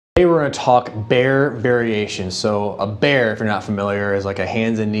Today we're going to talk bear variations. So a bear, if you're not familiar, is like a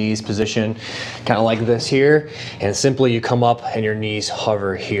hands and knees position, kind of like this here. And simply you come up and your knees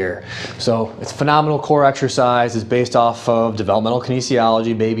hover here. So it's a phenomenal core exercise. It's based off of developmental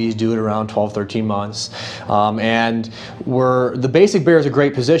kinesiology. Babies do it around 12, 13 months. The basic bear is a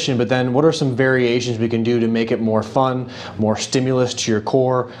great position, but then what are some variations we can do to make it more fun, more stimulus to your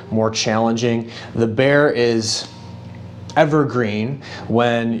core, more challenging? The bear is evergreen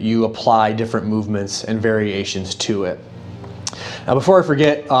when you apply different movements and variations to it. Now before I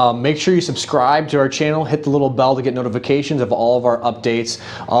forget, make sure you subscribe to our channel, hit the little bell to get notifications of all of our updates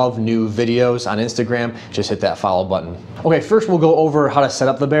of new videos on Instagram. Just hit that follow button. Okay, first we'll go over how to set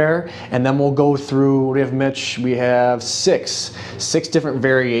up the bear, and then we'll go through, what do we have, Mitch? We have six different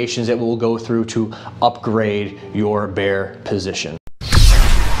variations that we'll go through to upgrade your bear position.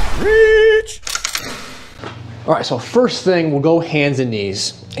 Reach! All right, so first thing, we'll go hands and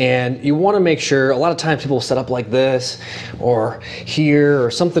knees. And you wanna make sure, a lot of times people set up like this, or here, or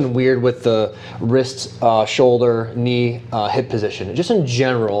something weird with the wrist, shoulder, knee, hip position. Just in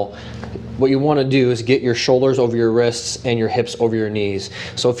general, what you wanna do is get your shoulders over your wrists and your hips over your knees.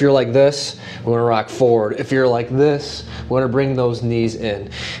 So if you're like this, we're gonna rock forward. If you're like this, we're gonna bring those knees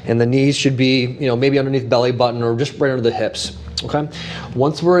in. And the knees should be, maybe underneath belly button or just right under the hips. Okay,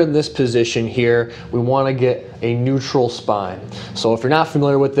 once we're in this position here, we want to get a neutral spine. So if you're not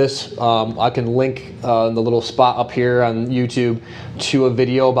familiar with this, I can link the little spot up here on YouTube to a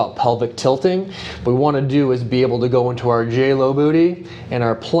video about pelvic tilting. What we want to do is be able to go into our J-lo booty and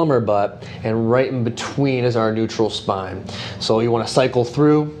our plumber butt, and right in between is our neutral spine. So you want to cycle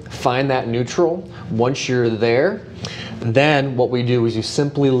through, find that neutral. Once you're there, then what we do is you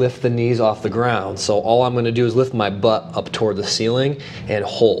simply lift the knees off the ground. So all I'm going to do is lift my butt up toward the ceiling and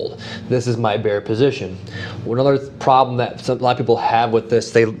hold. This is my bear position. Another problem that a lot of people have with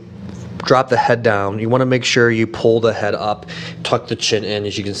this, they drop the head down. You want to make sure you pull the head up, tuck the chin in.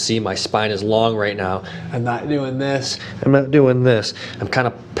 As you can see, my spine is long right now. I'm not doing this. I'm not doing this. I'm kind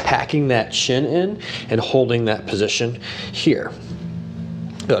of packing that chin in and holding that position here.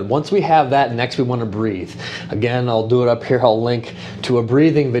 Good. Once we have that, next we want to breathe. Again, I'll do it up here. I'll link to a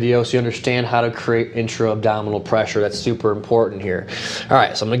breathing video so you understand how to create intra-abdominal pressure. That's super important here. All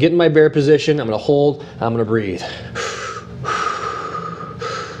right, so I'm going to get in my bear position. I'm going to hold. I'm going to breathe.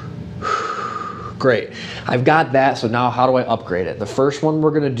 Great. I've got that, so now how do I upgrade it? The first one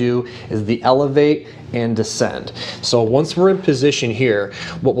we're going to do is the elevate and descend. So once we're in position here,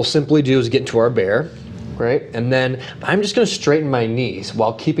 what we'll simply do is get into our bear. Right? And then I'm just going to straighten my knees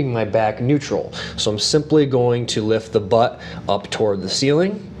while keeping my back neutral. So I'm simply going to lift the butt up toward the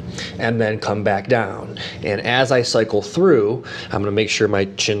ceiling and then come back down. And as I cycle through, I'm going to make sure my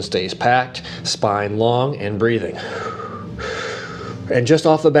chin stays packed, spine long, and breathing. And just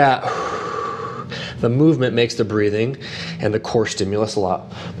off the bat, the movement makes the breathing and the core stimulus a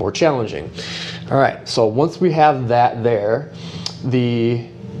lot more challenging. All right, so once we have that there,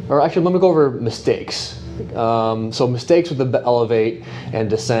 or actually let me go over mistakes. So mistakes with the elevate and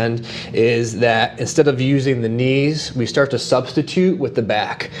descend is that instead of using the knees, we start to substitute with the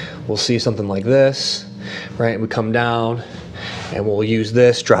back. We'll see something like this, right? We come down and we'll use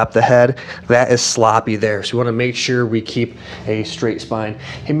this, drop the head. That is sloppy there. So we want to make sure we keep a straight spine.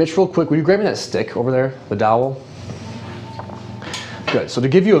 Hey Mitch, real quick, will you grab me that stick over there, the dowel? Good. So to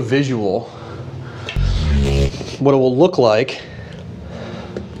give you a visual, what it will look like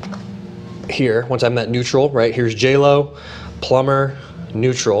here, once I'm at neutral, right? Here's J-lo, plumber,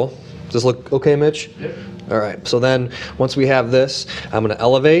 neutral. Does this look okay, Mitch? Yep. All right, so then once we have this, I'm gonna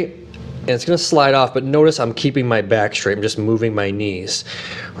elevate, and it's gonna slide off, but notice I'm keeping my back straight. I'm just moving my knees,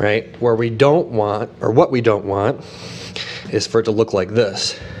 right? Where we don't want, or what we don't want, is for it to look like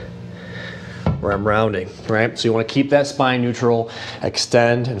this, where I'm rounding, right? So you want to keep that spine neutral,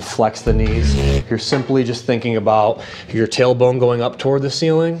 extend and flex the knees. You're simply just thinking about your tailbone going up toward the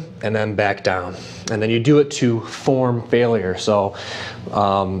ceiling and then back down. And then you do it to form failure. So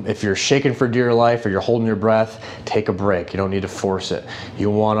if you're shaking for dear life or you're holding your breath, take a break. You don't need to force it. You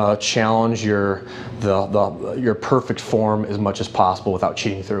want to challenge your perfect form as much as possible without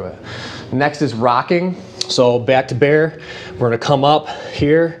cheating through it. Next is rocking. So back to bear, we're gonna come up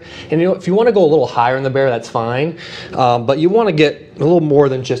here. And if you wanna go a little higher in the bear, that's fine. But you wanna get a little more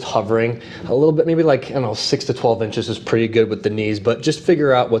than just hovering. A little bit, maybe like, I don't know, 6 to 12 inches is pretty good with the knees, but just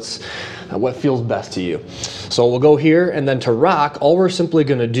figure out what feels best to you. So we'll go here, and then to rock, all we're simply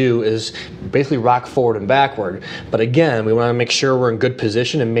gonna do is basically rock forward and backward. But again, we want to make sure we're in good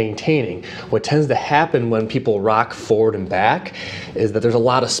position and maintaining. What tends to happen when people rock forward and back is that there's a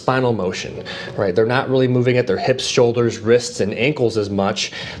lot of spinal motion, right? They're not really moving at their hips, shoulders, wrists, and ankles as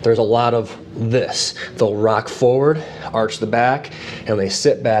much. There's a lot of this. They'll rock forward, arch the back, and when they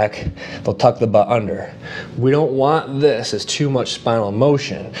sit back, they'll tuck the butt under. We don't want this as too much spinal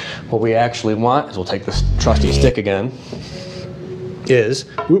motion. What we actually want is, we'll take this trusty stick again, is,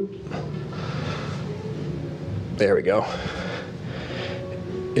 whoop, there we go,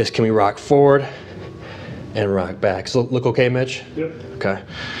 is can we rock forward and rock back. So look okay, Mitch? Yep. Okay.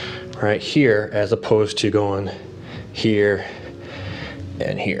 Right here, as opposed to going here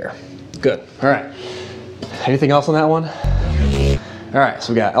and here. Good. All right. Anything else on that one? All right,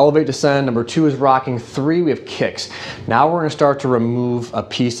 so we got elevate, descend. Number 2 is rocking. 3, we have kicks. Now we're gonna start to remove a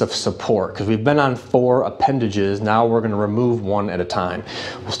piece of support because we've been on 4 appendages. Now we're gonna remove 1 at a time.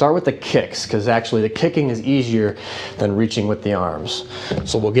 We'll start with the kicks because actually the kicking is easier than reaching with the arms.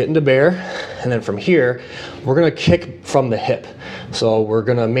 So we'll get into bear, and then from here, we're gonna kick from the hip. So we're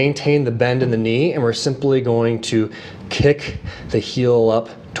gonna maintain the bend in the knee, and we're simply going to kick the heel up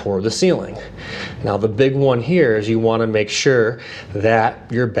toward the ceiling. Now the big one here is you want to make sure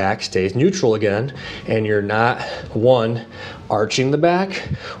that your back stays neutral again, and you're not, 1, arching the back,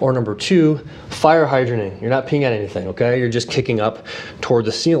 or number 2, fire hydranting. You're not peeing at anything, okay? You're just kicking up toward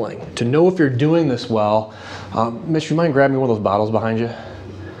the ceiling. To know if you're doing this well, Mitch, you mind grabbing one of those bottles behind you?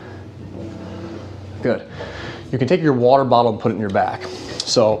 Good. You can take your water bottle and put it in your back.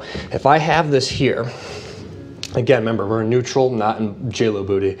 So if I have this here, again, remember, we're in neutral, not in J-Lo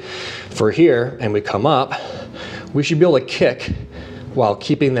booty. For here, and we come up, we should be able to kick while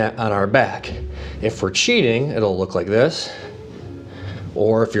keeping that on our back. If we're cheating, it'll look like this.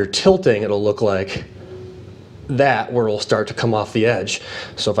 Or if you're tilting, it'll look like that, where it'll start to come off the edge.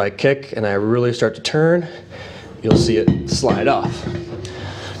 So if I kick and I really start to turn, you'll see it slide off.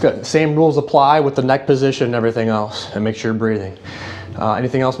 Good. Same rules apply with the neck position and everything else, and make sure you're breathing.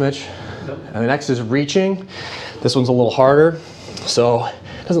 Anything else, Mitch? Nope. And the next is reaching. This one's a little harder, so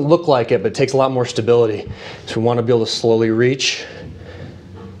it doesn't look like it, but it takes a lot more stability. So we want to be able to slowly reach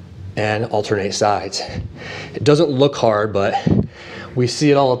and alternate sides. It doesn't look hard, but we see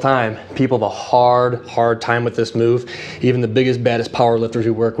it all the time. People have a hard time with this move. Even the biggest, baddest power lifters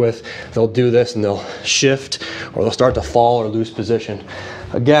we work with, they'll do this and they'll shift, or they'll start to fall or lose position.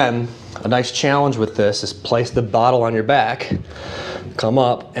 Again, a nice challenge with this is place the bottle on your back, come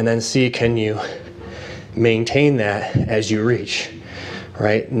up, and then see, can you maintain that as you reach,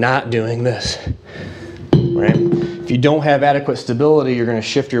 right? Not doing this, right? If you don't have adequate stability, you're gonna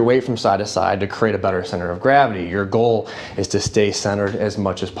shift your weight from side to side to create a better center of gravity. Your goal is to stay centered as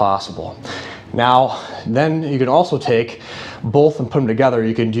much as possible. Now, then you can also take both and put them together.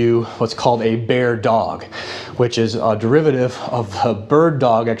 You can do what's called a bear dog, which is a derivative of the bird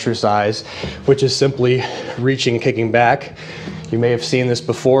dog exercise, which is simply reaching and kicking back. You may have seen this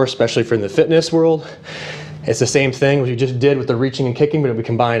before, especially if you're in the fitness world. It's the same thing what you just did with the reaching and kicking, but we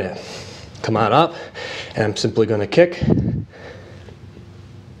combine it. Come on up, and I'm simply gonna kick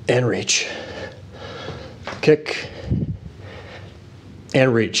and reach. Kick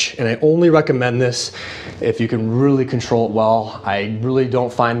and reach. And I only recommend this if you can really control it well. I really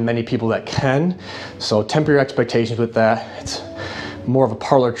don't find many people that can, so temper your expectations with that. It's more of a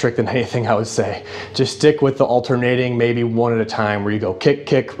parlor trick than anything, I would say. Just stick with the alternating, maybe one at a time, where you go kick,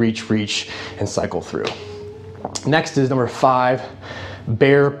 kick, reach, reach, and cycle through. Next is number 5,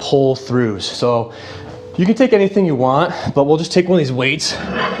 bear pull throughs. So you can take anything you want, but we'll just take one of these weights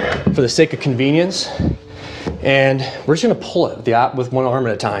for the sake of convenience, and we're just gonna pull it with one arm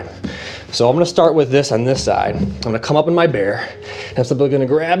at a time. So I'm gonna start with this on this side. I'm gonna come up in my bear, and I'm simply gonna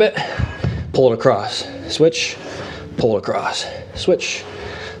grab it, pull it across, switch, pull it across, switch,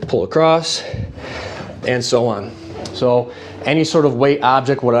 pull across, and so on. So any sort of weight,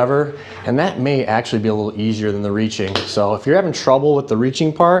 object, whatever, and that may actually be a little easier than the reaching. So if you're having trouble with the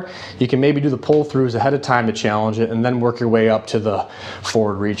reaching part, you can maybe do the pull throughs ahead of time to challenge it, and then work your way up to the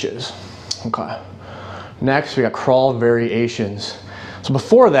forward reaches. Okay. Next, we got crawl variations. So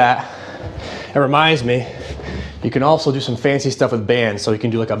before that, it reminds me, you can also do some fancy stuff with bands. So you can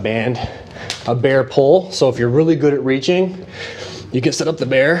do like a bear pull. So if you're really good at reaching, you can set up the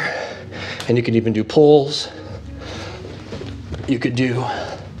bear, and you can even do pulls. You could do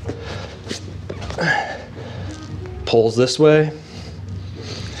pulls this way.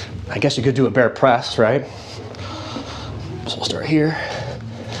 I guess you could do a bear press, right? So we'll start here.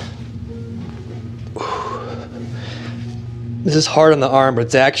 This is hard on the arm, but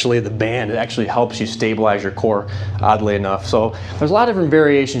it's actually the band. It actually helps you stabilize your core, oddly enough. So there's a lot of different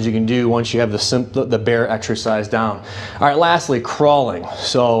variations you can do once you have the bear exercise down. All right, lastly, crawling.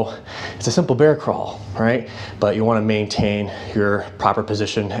 So it's a simple bear crawl, right? But you want to maintain your proper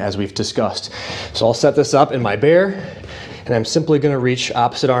position as we've discussed. So I'll set this up in my bear, and I'm simply going to reach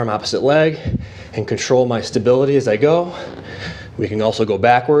opposite arm, opposite leg, and control my stability as I go. We can also go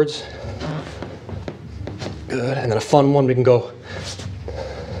backwards. Good, and then a fun one, we can go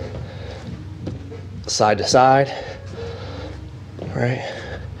side to side, right?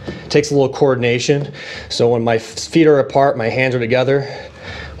 Takes a little coordination. So when my feet are apart, my hands are together.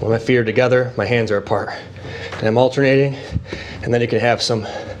 When my feet are together, my hands are apart. And I'm alternating, and then you can have some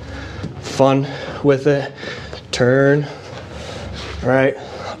fun with it. Turn, right?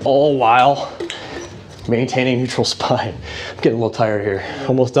 All while maintaining neutral spine. I'm getting a little tired here.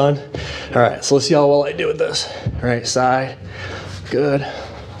 Almost done? All right, so let's see how well I do with this. All right, side, good.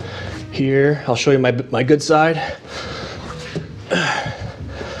 Here, I'll show you my good side.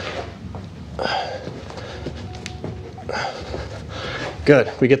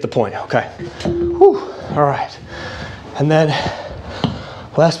 Good, we get the point, okay. Whew. All right, and then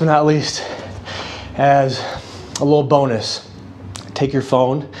last but not least, as a little bonus, take your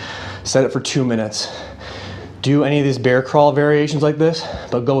phone, set it for 2 minutes. Do any of these bear crawl variations like this,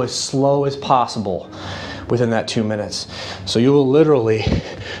 but go as slow as possible within that 2 minutes. So you will literally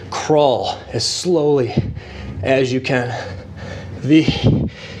crawl as slowly as you can the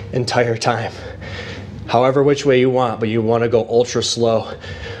entire time. However which way you want, but you want to go ultra slow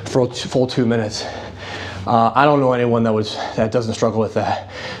for a full 2 minutes. I don't know anyone that doesn't struggle with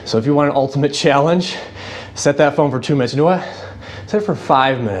that. So if you want an ultimate challenge, set that phone for 2 minutes. You know what? Set it for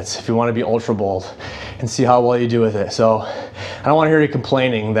 5 minutes if you want to be ultra bold, and see how well you do with it. So I don't want to hear you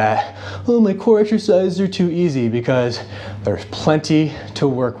complaining that, oh, my core exercises are too easy, because there's plenty to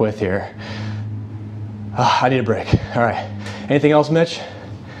work with here. I need a break. All right. Anything else, Mitch?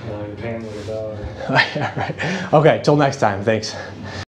 No, you're paying with a dog. All right. Okay, till next time. Thanks.